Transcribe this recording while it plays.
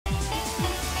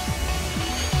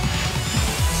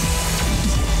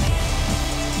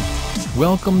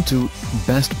Welcome to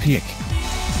Best Pick.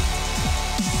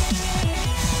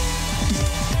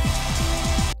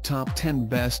 Top 10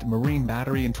 Best Marine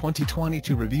Battery in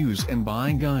 2022 Reviews and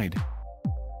Buying Guide.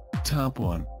 Top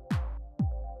 1.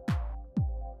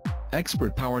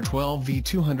 ExpertPower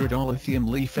 12V200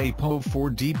 Lithium-Ion 4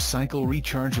 Deep Cycle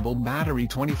Rechargeable Battery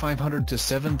 2500 to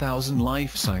 7000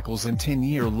 life cycles and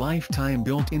 10-year lifetime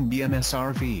built-in BMS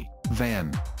RV,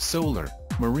 van, solar,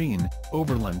 marine,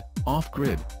 overland,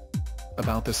 off-grid.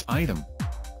 About this item.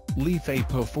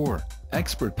 Lithium-Ion 4,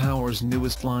 ExpertPower's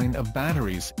newest line of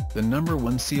batteries, the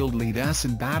 #1 sealed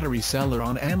lead-acid battery seller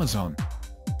on Amazon.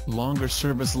 Longer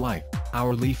service life.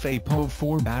 Our Lithium-Ion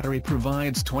 4 battery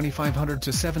provides 2500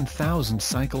 to 7000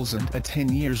 cycles and a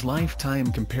 10 years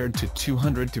lifetime compared to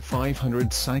 200 to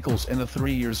 500 cycles and a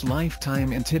 3 years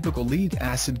lifetime in typical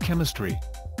lead-acid chemistry.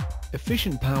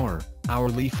 Efficient power. Our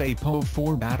Lithium-Ion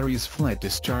 4 battery's flat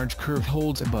discharge curve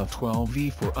holds above 12 V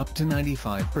for up to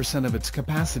 95% of its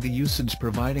capacity usage,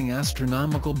 providing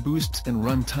astronomical boosts in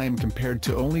runtime compared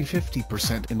to only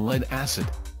 50% in lead-acid.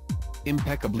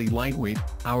 Impeccably lightweight,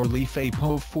 our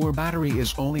Lithium-Ion 4 battery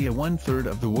is only a one-third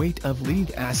of the weight of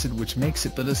lead-acid, which makes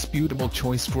it the disputable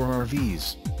choice for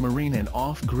RVs, marine and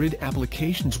off-grid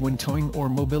applications when towing or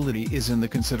mobility is in the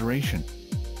consideration.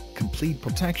 Complete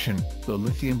protection. The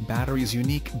lithium battery's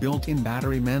unique built-in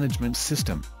battery management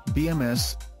system,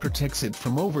 BMS, protects it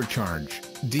from overcharge,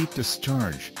 deep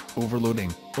discharge,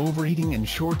 overloading, overheating and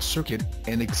short-circuit,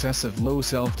 and excessive low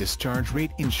self-discharge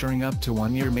rate, ensuring up to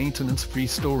 1 year maintenance-free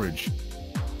storage.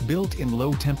 Built-in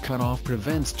low-temp cutoff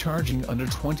prevents charging under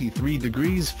 23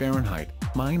 degrees Fahrenheit,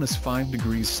 -5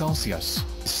 degrees Celsius.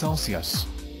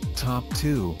 Top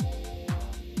 2.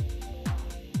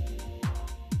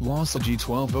 LOSSIGY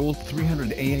 12V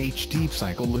 300 AH Deep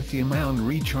Cycle Lithium-Ion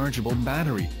Rechargeable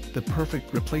Battery, the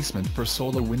perfect replacement for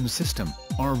solar wind system,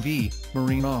 RV,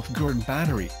 marine off-grid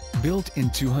battery,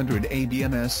 built-in 200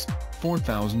 ABMS,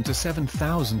 4000 to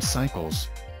 7000 cycles.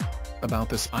 About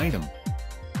this item.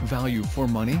 Value for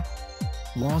money.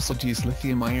 LOSSIGY's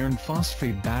lithium-iron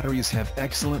phosphate batteries have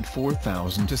excellent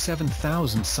 4000 to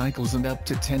 7000 cycles and up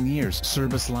to 10 years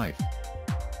service life.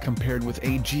 Compared with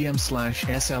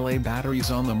AGM/SLA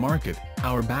batteries on the market,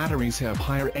 our batteries have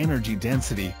higher energy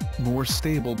density, more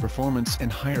stable performance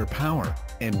and higher power,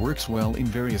 and works well in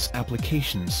various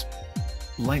applications.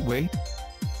 Lightweight.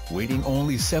 Weighing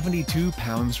only 72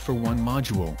 pounds for one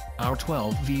module, our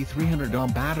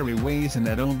 12V300 battery weighs in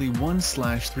at only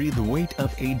 1/3 the weight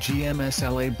of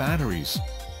AGM/SLA batteries.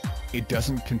 It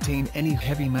doesn't contain any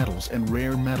heavy metals and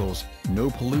rare metals,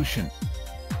 no pollution.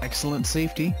 Excellent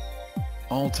safety.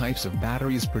 All types of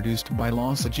batteries produced by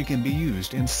LOSSIGY can be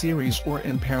used in series or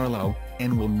in parallel,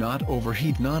 and will not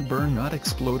overheat, not burn, not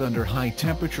explode under high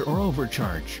temperature or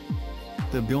overcharge.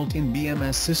 The built-in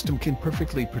BMS system can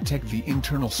perfectly protect the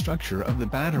internal structure of the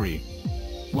battery.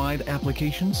 Wide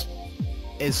applications.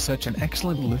 As such an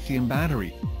excellent lithium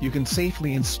battery, you can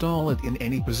safely install it in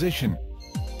any position,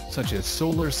 such as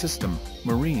solar system,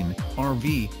 marine,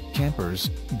 RV, campers,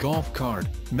 golf cart,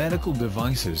 medical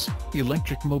devices,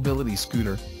 electric mobility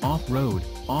scooter, off-road,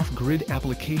 off-grid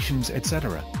applications,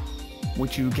 etc.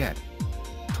 What you get.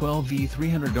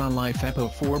 12V300 Lithium-Ion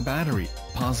 4 battery,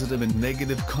 positive and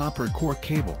negative copper core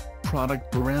cable,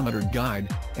 product parameter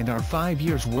guide, and our 5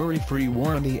 years worry-free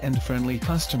warranty and friendly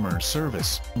customer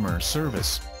service.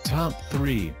 Top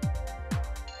 3.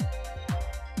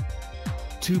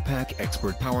 2-pack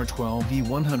ExpertPower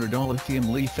 12V100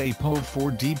 Lithium-Ion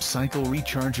 4 Deep Cycle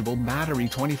Rechargeable Battery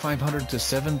 2500 to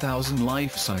 7000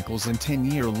 life cycles and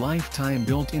 10-year lifetime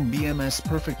built-in BMS,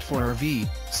 perfect for RV,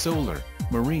 solar,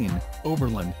 marine,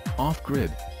 overland,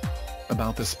 off-grid.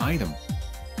 About this item.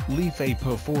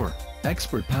 Lithium-Ion 4,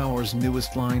 ExpertPower's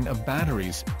newest line of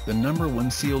batteries, the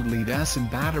 #1 sealed lead-acid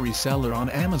battery seller on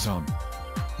Amazon.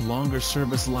 Longer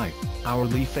service life. Our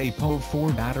Lithium-Ion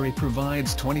 4 battery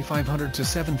provides 2500 to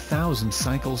 7000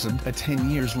 cycles and a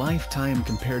 10 years lifetime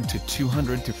compared to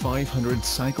 200 to 500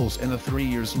 cycles and a 3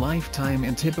 years lifetime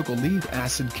in typical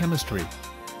lead-acid chemistry.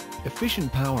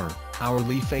 Efficient power. Our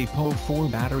Lithium-Ion 4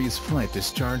 battery's flat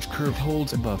discharge curve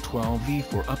holds above 12 V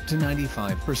for up to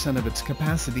 95% of its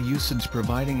capacity usage,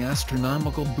 providing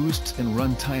astronomical boosts in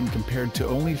runtime compared to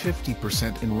only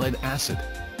 50% in lead-acid.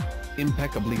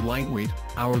 Impeccably lightweight,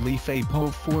 our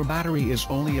Lithium-Ion 4 battery is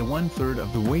only a one-third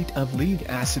of the weight of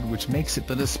lead-acid, which makes it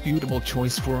the disputable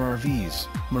choice for RVs,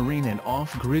 marine and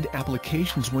off-grid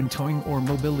applications when towing or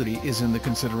mobility is in the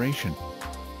consideration.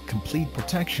 Complete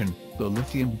protection. The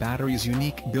lithium battery's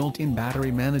unique built-in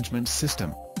battery management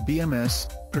system, BMS,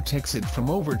 protects it from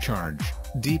overcharge,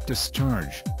 deep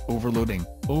discharge, overloading,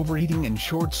 overheating and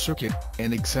short circuit,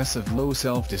 and excessive low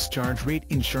self-discharge rate,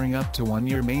 ensuring up to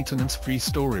 1-year maintenance-free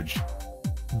storage.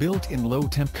 Built-in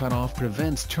low-temp cutoff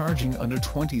prevents charging under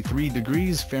 23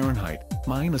 degrees Fahrenheit,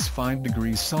 -5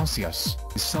 degrees Celsius.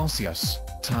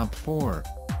 Top 4.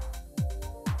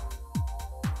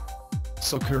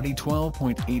 SOKERDY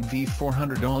 12.8V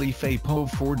 400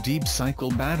 LiFePO4 Deep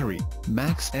Cycle Battery,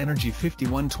 Max Energy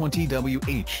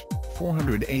 5120Wh,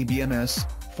 400 ABMS,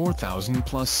 4000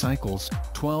 plus cycles,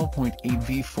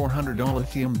 12.8V 400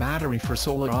 lithium battery for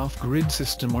solar off-grid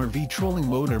system, RV trolling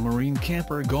motor, marine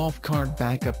camper, golf cart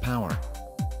backup power.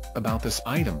 About this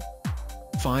item: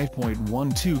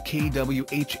 5.12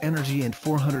 kWh energy and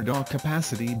 400 Ah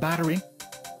capacity battery.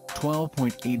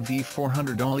 12.8V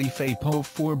 400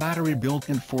 LiFePO4 battery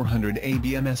built-in 400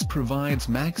 ABMS provides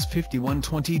max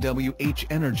 5120Wh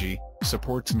energy,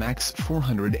 supports max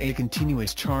 400 A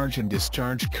continuous charge and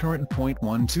discharge current.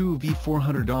 0.12V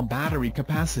 400 Ah battery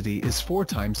capacity is 4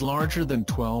 times larger than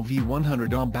 12V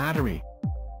 100 Ah battery.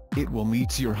 It will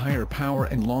meet your higher power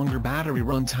and longer battery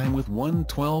runtime with one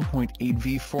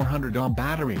 12.8V 400 Ah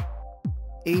battery.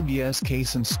 ABS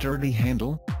case and sturdy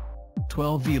handle.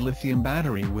 12V lithium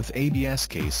battery with ABS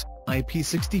case,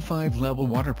 IP65 level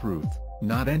waterproof,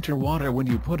 not enter water when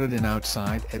you put it in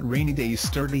outside at rainy days.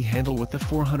 Sturdy handle with the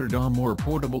 400 Ah, more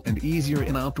portable and easier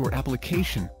in outdoor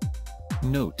application.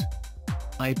 Note: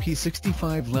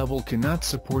 IP65 level cannot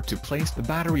support to place the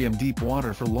battery in deep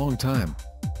water for long time.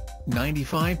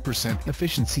 95%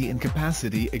 efficiency and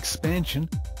capacity expansion.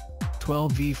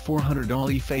 12V 400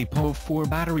 LiFePO4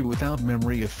 battery without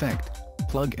memory effect.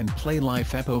 Plug-and-play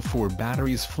LiFePO4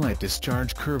 battery's flat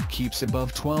discharge curve keeps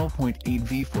above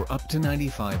 12.8V for up to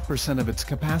 95% of its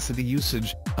capacity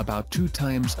usage, about 2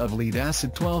 times of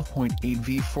lead-acid.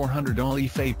 12.8V 400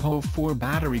 LiFePO4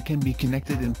 battery can be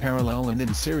connected in parallel and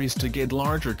in series to get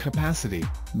larger capacity,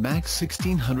 max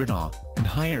 1600 Ah, and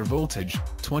higher voltage,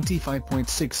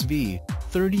 25.6V,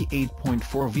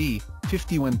 38.4V,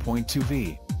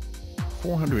 51.2V.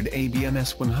 400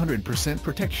 ABMS 100%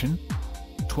 protection.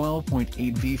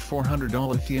 12.8V 400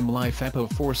 lithium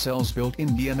LiFePO4 cells built-in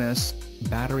BMS,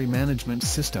 battery management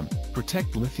system,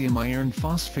 protect lithium-iron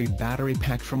phosphate battery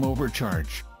pack from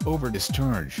overcharge,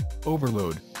 overdischarge,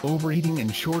 overload, overheating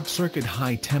and short-circuit.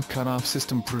 High-temp cutoff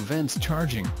system prevents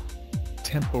charging.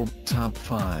 Tempo. Top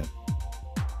 5.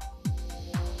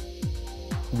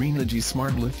 Renogy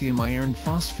Smart Lithium-Iron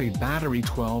Phosphate Battery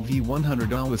 12V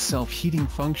 100 Ah with self-heating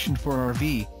function for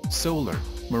RV, solar,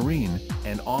 marine,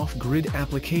 and off-grid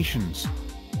applications.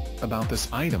 About this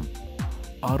item: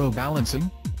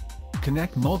 auto-balancing.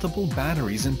 Connect multiple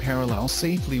batteries in parallel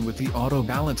safely with the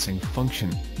auto-balancing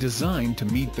function, designed to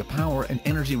meet the power and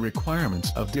energy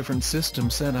requirements of different system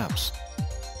setups.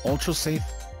 Ultra-safe.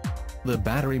 The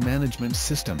battery management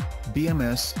system,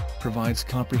 BMS, provides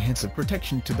comprehensive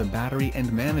protection to the battery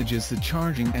and manages the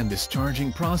charging and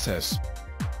discharging process.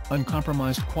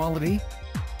 Uncompromised quality.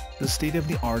 The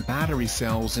state-of-the-art battery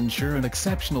cells ensure an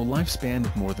exceptional lifespan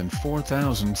of more than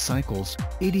 4,000 cycles,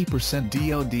 80%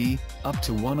 DOD, up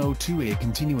to 102 A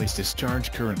continuous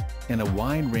discharge current, and a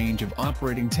wide range of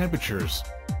operating temperatures.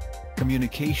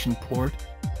 Communication port.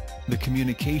 The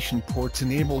communication ports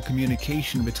enable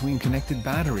communication between connected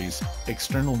batteries,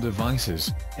 external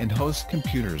devices, and host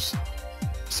computers.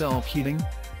 Self-heating.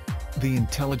 The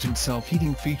intelligent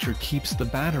self-heating feature keeps the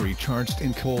battery charged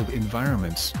in cold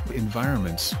environments.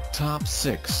 Top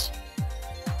 6.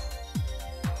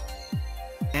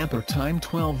 AmperTime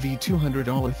 12V 200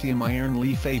 Ah lithium-iron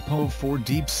LiFePO4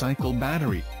 deep cycle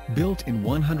battery, built-in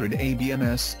 100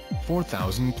 ABMS,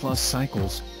 4000 plus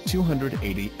cycles,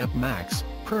 280 amp max,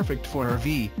 perfect for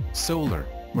RV, solar,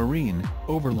 marine,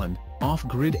 overland,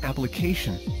 off-grid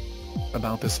application.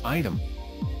 About this item: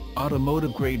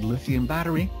 automotive-grade lithium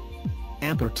battery.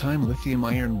 AmperTime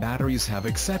lithium-iron batteries have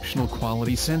exceptional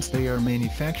quality since they are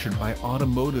manufactured by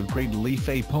automotive-grade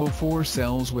LiFePO4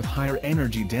 cells with higher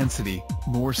energy density,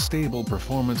 more stable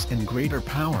performance and greater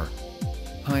power.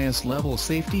 Highest level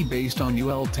safety based on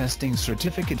UL testing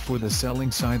certificate for the cell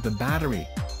inside the battery.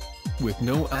 With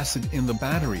no acid in the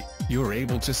battery, you're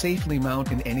able to safely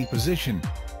mount in any position.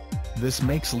 This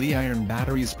makes Li-iron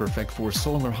batteries perfect for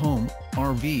solar home,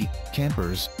 RV,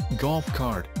 campers, golf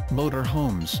cart, motor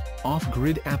homes,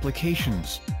 off-grid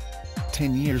applications.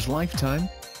 10 years lifetime.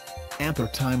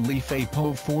 AmperTime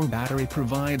LiFePO4 battery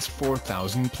provides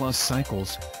 4,000 plus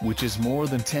cycles, which is more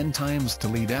than 10 times the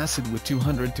lead-acid with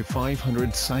 200 to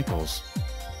 500 cycles.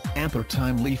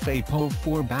 AmperTime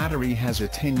LiFePO4 battery has a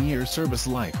 10-year service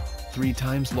life, 3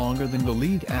 times longer than the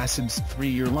lead-acid's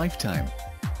 3-year lifetime.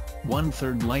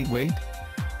 1/3 lightweight.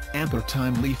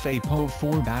 Time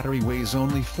LiFePO4 battery weighs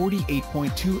only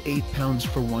 48.28 pounds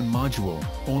for one module,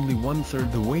 only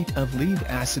one-third the weight of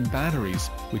lead-acid batteries,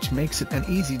 which makes it an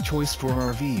easy choice for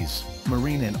RVs,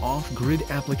 marine and off-grid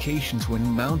applications when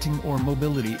mounting or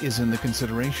mobility is in the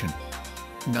consideration.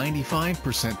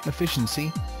 95%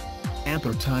 efficiency.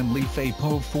 Time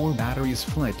LiFePO4 battery's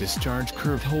flat discharge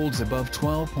curve holds above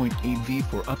 12.8 V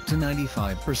for up to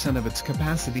 95% of its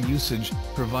capacity usage,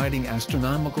 providing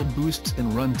astronomical boosts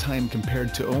in runtime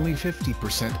compared to only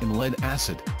 50% in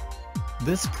lead-acid.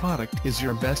 This product is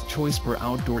your best choice for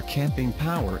outdoor camping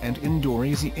power and indoor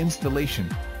easy installation.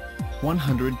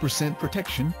 100%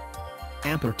 protection.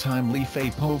 Time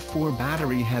LiFePO4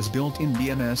 battery has built-in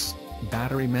BMS,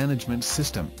 battery management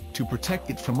system, to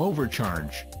protect it from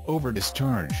overcharge,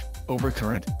 over-discharge,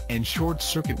 overcurrent, and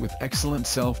short-circuit with excellent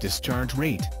self-discharge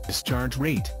rate.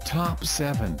 Top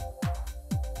 7.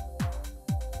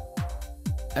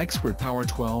 ExpertPower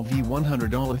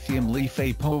 12V100 All-Lithium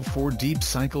LiFePO4 Deep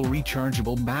Cycle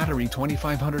Rechargeable Battery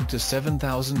 2500 to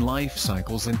 7000 life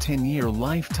cycles and 10-year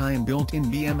lifetime built-in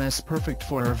BMS, perfect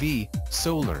for RV,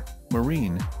 solar,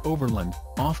 marine, overland,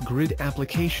 off-grid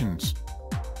applications.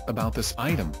 About this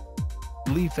item.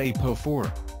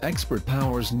 LiFePO4,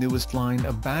 ExpertPower's newest line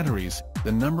of batteries, the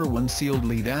 #1 sealed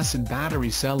lead-acid battery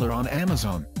seller on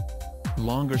Amazon.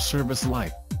 Longer service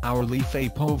life. Our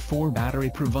LiFePO4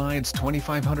 battery provides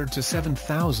 2500 to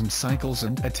 7000 cycles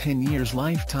and a 10 years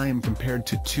lifetime compared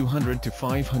to 200 to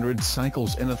 500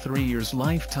 cycles and a 3 years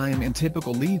lifetime in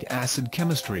typical lead-acid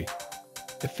chemistry.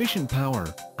 Efficient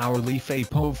power. Our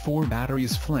LiFePO4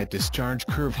 battery's flat discharge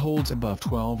curve holds above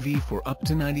 12 V for up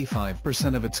to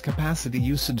 95% of its capacity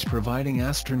usage, providing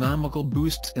astronomical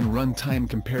boosts in runtime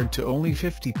compared to only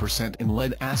 50% in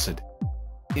lead-acid.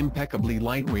 Impeccably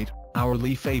lightweight. Our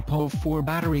LiFePO4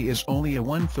 battery is only a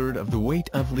one-third of the weight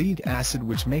of lead-acid,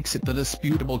 which makes it the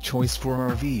disputable choice for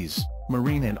RVs,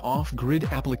 marine and off-grid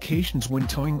applications when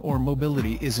towing or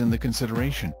mobility is in the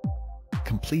consideration.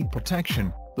 Complete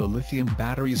protection. The lithium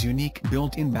battery's unique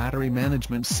built-in battery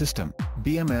management system,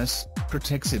 BMS,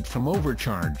 protects it from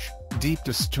overcharge, deep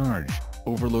discharge,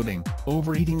 overloading,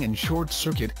 overheating and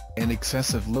short-circuit, and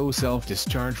excessive low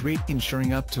self-discharge rate,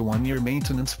 ensuring up to 1 year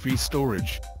maintenance-free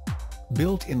storage.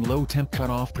 Built-in low-temp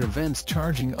cutoff prevents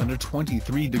charging under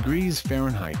 23 degrees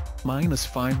Fahrenheit,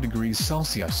 -5 degrees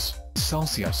Celsius.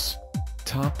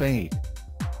 Top 8.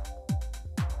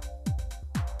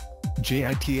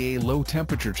 JITA low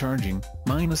temperature charging,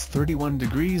 -31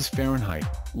 degrees Fahrenheit,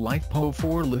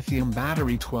 LiFePO4 lithium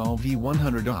battery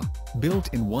 12V100A,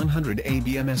 built-in 100A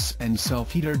BMS and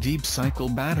self-heater deep cycle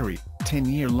battery,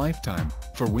 10-year lifetime,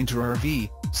 for winter RV,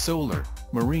 solar,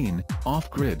 marine,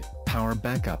 off-grid, power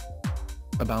backup.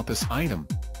 About this item.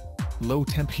 Low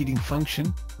temp heating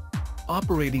function.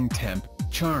 Operating temp,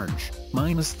 charge,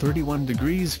 -31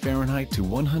 degrees Fahrenheit to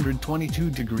 122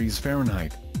 degrees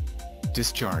Fahrenheit.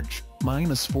 Discharge,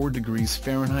 -4 degrees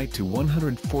Fahrenheit to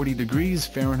 140 degrees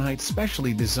Fahrenheit,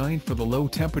 specially designed for the low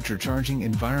temperature charging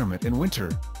environment in winter.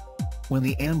 When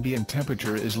the ambient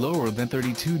temperature is lower than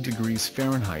 32 degrees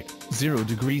Fahrenheit, 0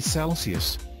 degrees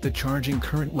Celsius, the charging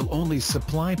current will only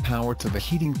supply power to the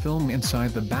heating film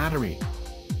inside the battery.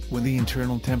 When the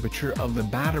internal temperature of the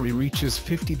battery reaches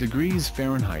 50 degrees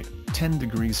Fahrenheit, 10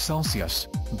 degrees Celsius,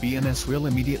 BMS will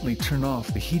immediately turn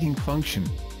off the heating function.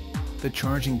 The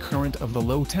charging current of the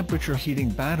low-temperature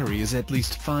heating battery is at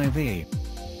least 5 A.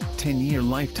 10-year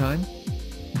lifetime.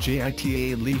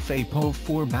 JITA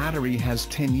LiFePO4 battery has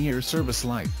 10-year service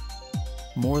life.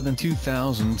 More than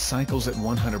 2,000 cycles at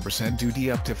 100%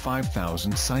 duty, up to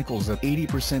 5,000 cycles at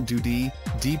 80% duty.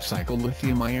 Deep cycle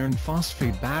lithium-iron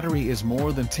phosphate battery is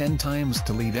more than 10 times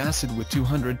to lead-acid with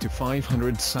 200 to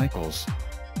 500 cycles.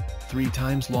 3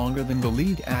 times longer than the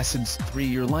lead-acid's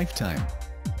 3-year lifetime.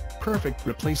 Perfect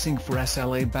replacing for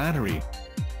SLA battery.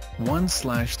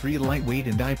 1/3 lightweight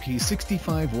and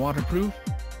IP65 waterproof.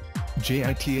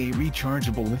 JITA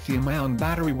rechargeable lithium-ion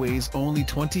battery weighs only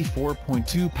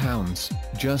 24.2 pounds,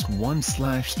 just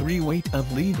 1/3 weight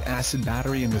of lead-acid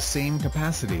battery in the same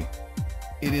capacity.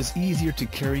 It is easier to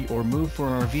carry or move for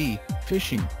RV,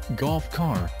 fishing, golf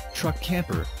car, truck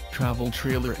camper, travel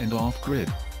trailer and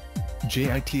off-grid.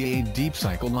 JITA Deep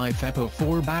Cycle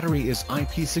LiFePO4 battery is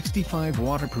IP65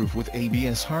 waterproof with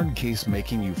ABS hardcase,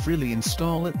 making you freely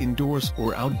install it indoors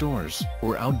or outdoors.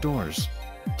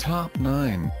 Top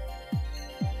 9.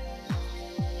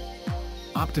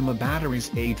 Optima Batteries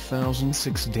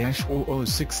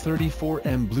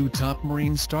 8006-00634M Blue Top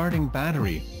Marine Starting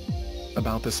Battery.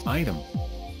 About this item.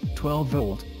 12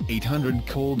 volt, 800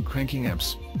 cold cranking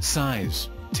amps, size,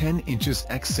 10 inches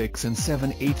x 6 and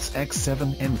 7/8 x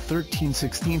 7 and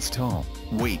 13/16 tall,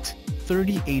 weight,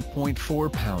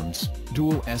 38.4 pounds,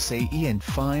 dual SAE and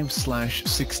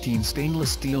 5/16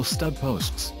 stainless steel stud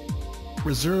posts.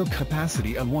 Reserve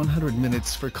capacity of 100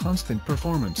 minutes for constant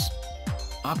performance.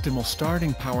 Optimal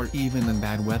starting power even in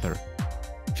bad weather.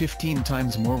 15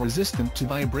 times more resistant to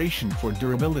vibration for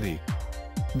durability.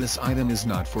 This item is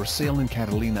not for sale in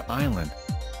Catalina Island.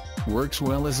 Works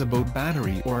well as a boat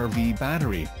battery or RV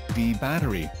battery. V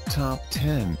battery, top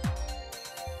 10.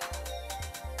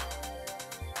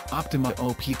 Optima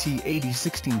OPT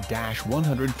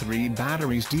 8016-103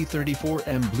 batteries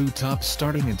D34M Blue Top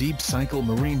starting a deep cycle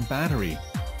marine battery.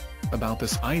 About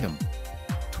this item: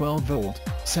 12 volt,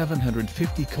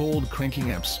 750 cold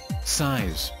cranking amps,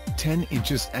 size, 10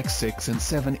 inches x 6 and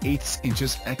 7/8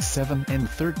 inches x 7 and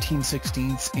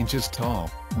 13/16 inches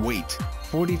tall, weight,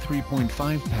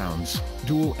 43.5 pounds,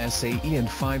 dual SAE and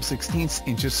 5/16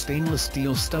 inches stainless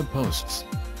steel stud posts.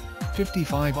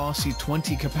 55 Aussie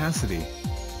 20 capacity.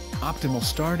 Optimal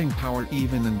starting power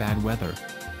even in bad weather.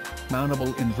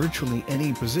 Mountable in virtually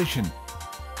any position.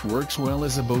 Works well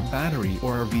as a boat battery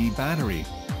or RV battery.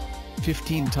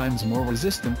 15 times more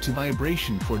resistant to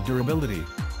vibration for durability.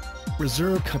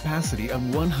 Reserve capacity of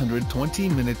 120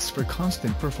 minutes for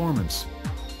constant performance.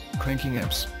 Cranking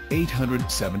amps,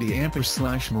 870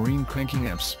 ampere/marine cranking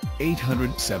amps,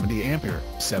 870 ampere,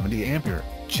 70 ampere.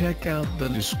 Check out the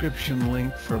description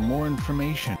link for more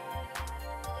information.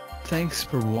 Thanks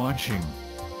for watching.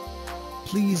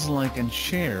 Please like and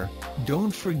share,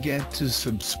 don't forget to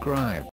subscribe.